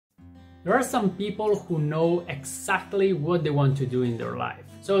There are some people who know exactly what they want to do in their life.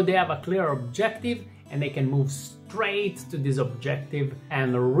 So they have a clear objective and they can move straight to this objective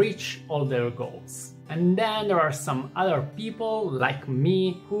and reach all their goals. And then there are some other people like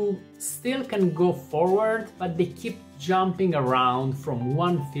me who still can go forward, but they keep jumping around from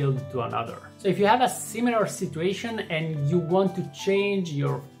one field to another. So if you have a similar situation and you want to change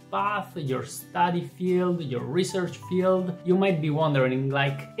your path, your study field, your research field, you might be wondering,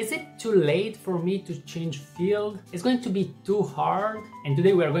 like, is it too late for me to change field? It's going to be too hard? And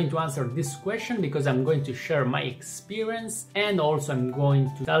today we are going to answer this question because I'm going to share my experience, and also I'm going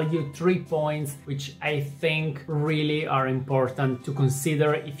to tell you 3 points which I think really are important to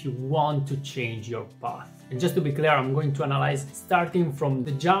consider if you want to change your path. And just to be clear, I'm going to analyze starting from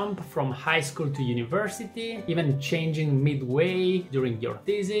the jump from high school to university, even changing midway during your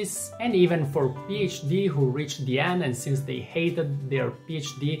thesis, and even for PhD who reached the end and since they hated their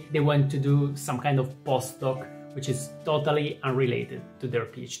PhD, they went to do some kind of postdoc, which is totally unrelated to their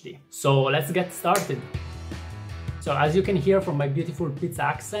PhD. So let's get started. So as you can hear from my beautiful pizza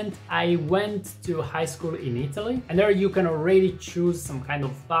accent, I went to high school in Italy, and there you can already choose some kind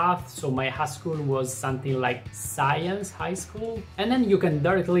of path. So my high school was something like science high school, and then you can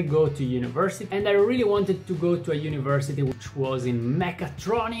directly go to university. And I really wanted to go to a university which was in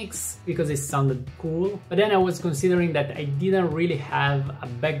mechatronics because it sounded cool. But then I was considering that I didn't really have a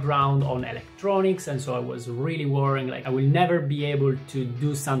background on electronics, and so I was really worrying like I will never be able to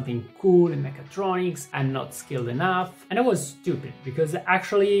do something cool in mechatronics. I'm not skilled enough. And I was stupid because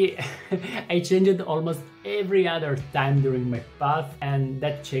actually I changed almost every other time during my path, and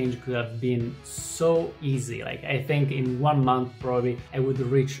that change could have been so easy. Like I think in 1 month probably I would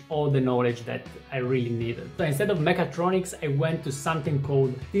reach all the knowledge that I really needed. So instead of mechatronics, I went to something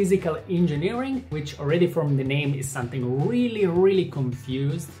called physical engineering, which already from the name is something really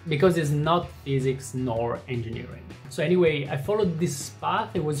confused because it's not physics nor engineering. So anyway, I followed this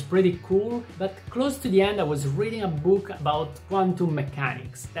path. It was pretty cool, but close to the end I was reading a book about quantum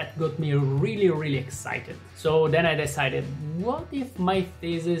mechanics that got me really excited. So then I decided, what if my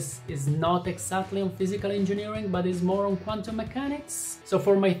thesis is not exactly on physical engineering but is more on quantum mechanics? So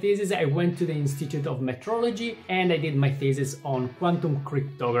for my thesis I went to the Institute of Metrology and I did my thesis on quantum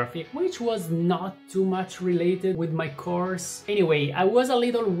cryptography, which was not too much related with my course. Anyway, I was a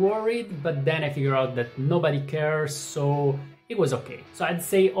little worried, but then I figured out that nobody cares, so it was okay. So I'd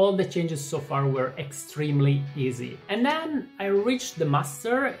say all the changes so far were extremely easy. And then I reached the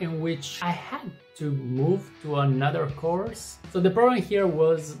master, in which I had to move to another course. So the problem here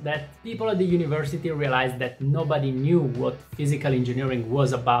was that people at the university realized that nobody knew what physical engineering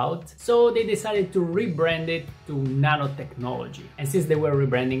was about, so they decided to rebrand it to nanotechnology. And since they were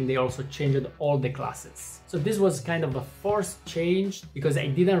rebranding, they also changed all the classes. So this was kind of a forced change because I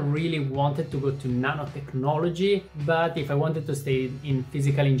didn't really wanted to go to nanotechnology, but if I wanted to stay in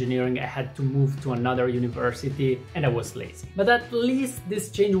physical engineering, I had to move to another university, and I was lazy. But at least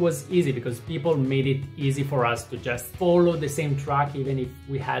this change was easy because people made it easy for us to just follow the same track even if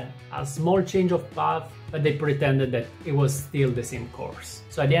we had a small change of path, but they pretended that it was still the same course.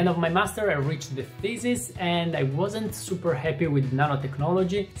 So at the end of my master I reached the thesis and I wasn't super happy with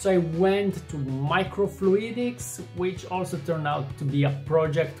nanotechnology, so I went to microfluidics, which also turned out to be a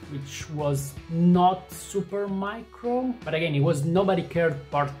project which was not super micro, but again it was Nobody Cared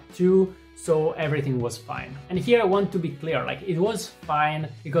Part 2, so everything was fine. And here I want to be clear, like it was fine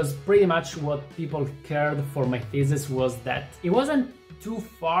because pretty much what people cared for my thesis was that it wasn't too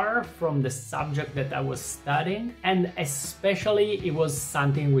far from the subject that I was studying, and especially it was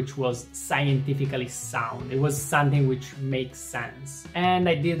something which was scientifically sound. It was something which makes sense. And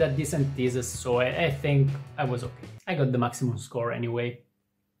I did a decent thesis, so I think I was okay. I got the maximum score anyway.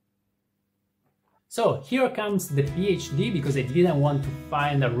 So here comes the PhD because I didn't want to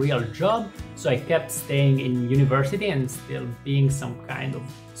find a real job, so I kept staying in university and still being some kind of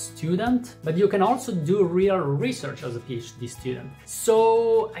student. But you can also do real research as a PhD student.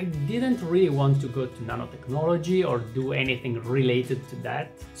 So I didn't really want to go to nanotechnology or do anything related to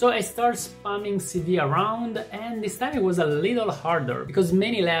that. So I started spamming CV around, and this time it was a little harder because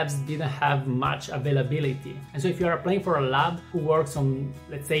many labs didn't have much availability. And so if you're applying for a lab who works on,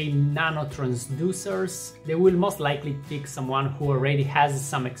 let's say, nanotransducers, they will most likely pick someone who already has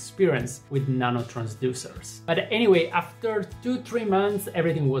some experience with nanotransducers. But anyway, after 2-3 months,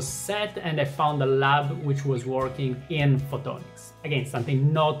 everything was set and I found a lab which was working in photonics. Again,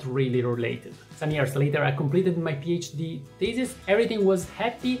 something not really related. Some years later, I completed my PhD thesis. Everything was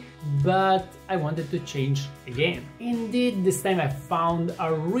happy, but I wanted to change again. Indeed, this time I found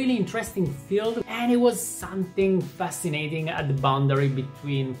a really interesting field, and it was something fascinating at the boundary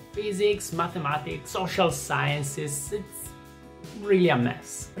between physics, mathematics, social sciences. It's really a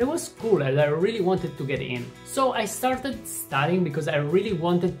mess. But it was cool and I really wanted to get in. So I started studying because I really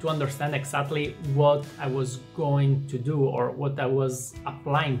wanted to understand exactly what I was going to do or what I was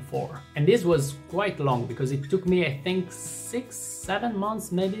applying for. And this was quite long because it took me, I think, 6-7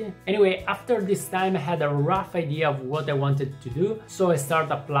 months maybe. Anyway, after this time I had a rough idea of what I wanted to do. So I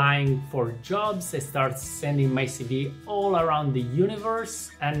started applying for jobs, I started sending my CV all around the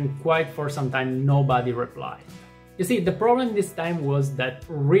universe, and quite for some time nobody replied. You see, the problem this time was that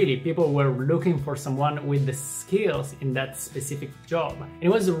really people were looking for someone with the skills in that specific job. And it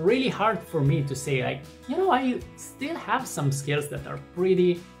was really hard for me to say, like, you know, I still have some skills that are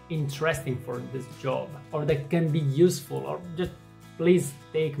pretty interesting for this job, or that can be useful, or just please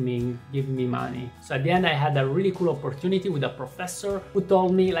take me, give me money. So at the end I had a really cool opportunity with a professor who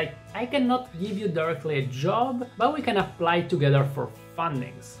told me, like, I cannot give you directly a job, but we can apply together for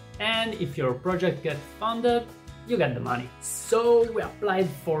fundings. And if your project gets funded, you get the money. So we applied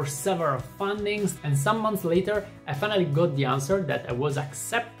for several fundings, and some months later I finally got the answer that I was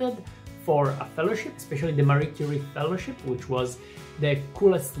accepted for a fellowship, especially the Marie Curie fellowship, which was the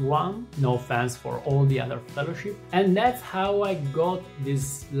coolest one. No offense for all the other fellowship. And that's how I got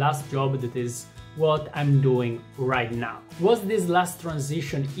this last job that is what I'm doing right now. Was this last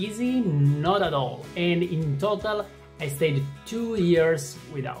transition easy? Not at all. And in total I stayed 2 years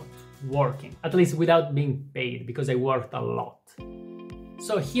without working, at least without being paid, because I worked a lot.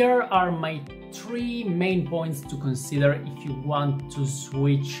 So here are my 3 main points to consider if you want to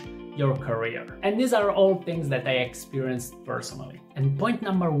switch your career. And these are all things that I experienced personally. And point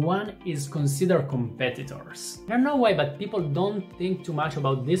number 1 is consider competitors. I don't know why, but people don't think too much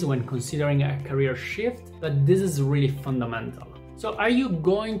about this when considering a career shift, but this is really fundamental. So are you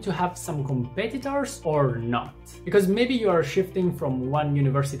going to have some competitors or not? Because maybe you are shifting from one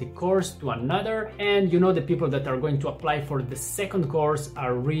university course to another, and you know the people that are going to apply for the second course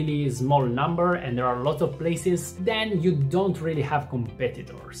are really small number and there are lots of places, then you don't really have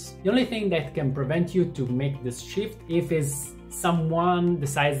competitors. The only thing that can prevent you to make this shift is someone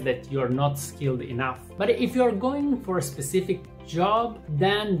decides that you're not skilled enough. But if you're going for a specific job,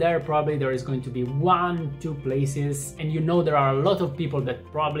 then there is going to be 1-2 places, and you know there are a lot of people that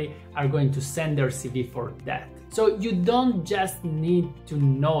probably are going to send their CV for that. So you don't just need to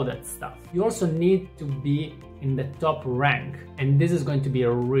know that stuff, you also need to be in the top rank, and this is going to be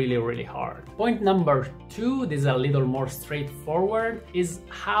really hard. Point number 2, this is a little more straightforward, is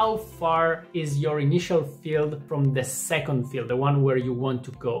how far is your initial field from the second field, the one where you want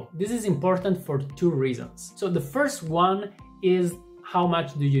to go. This is important for 2 reasons. So the first one is how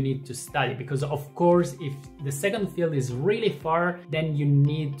much do you need to study, because of course if the second field is really far, then you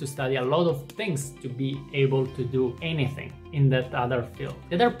need to study a lot of things to be able to do anything in that other field.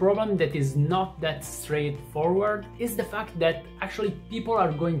 The other problem that is not that straightforward is the fact that actually people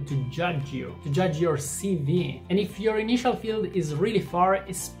are going to judge you, to judge your CV. And if your initial field is really far,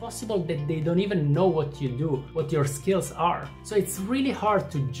 it's possible that they don't even know what you do, what your skills are. So it's really hard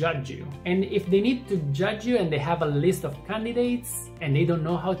to judge you. And if they need to judge you and they have a list of candidates and they don't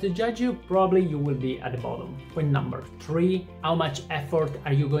know how to judge you, probably you will be at the bottom. Point number 3, how much effort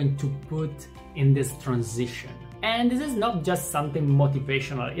are you going to put in this transition? And this is not just something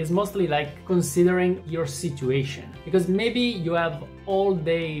motivational, it's mostly like considering your situation. Because maybe you have all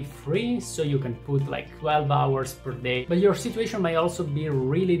day free, so you can put like 12 hours per day, but your situation might also be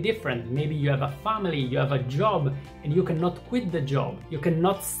really different. Maybe you have a family, you have a job, and you cannot quit the job. You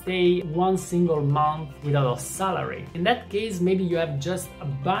cannot stay 1 single month without a salary. In that case, maybe you have just a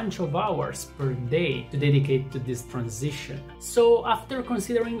bunch of hours per day to dedicate to this transition. So after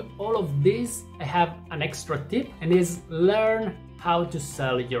considering all of this, I have an extra tip, and is learn how to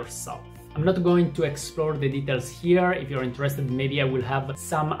sell yourself. I'm not going to explore the details here. If you're interested, maybe I will have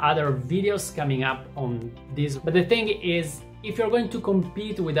some other videos coming up on this. But the thing is, if you're going to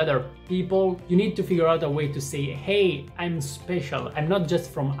compete with other people, you need to figure out a way to say, hey, I'm special. I'm not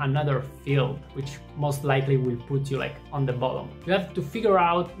just from another field, which most likely will put you like on the bottom. You have to figure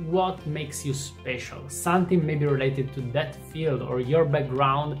out what makes you special. Something maybe related to that field or your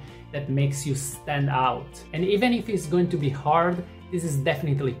background that makes you stand out. And even if it's going to be hard, this is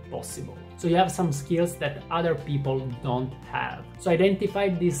definitely possible. So you have some skills that other people don't have. So identify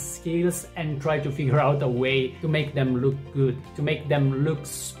these skills and try to figure out a way to make them look good, to make them look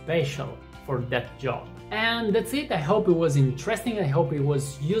special for that job. And that's it. I hope it was interesting. I hope it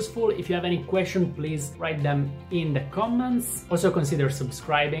was useful. If you have any questions, please write them in the comments. Also consider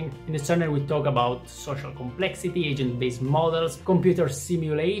subscribing. In this channel we talk about social complexity, agent-based models, computer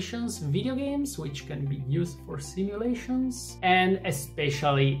simulations, video games, which can be used for simulations, and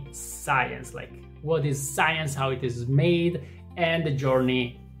especially science, like what is science, how it is made, and the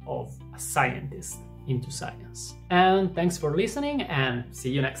journey of a scientist into science. And thanks for listening, and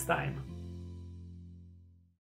see you next time.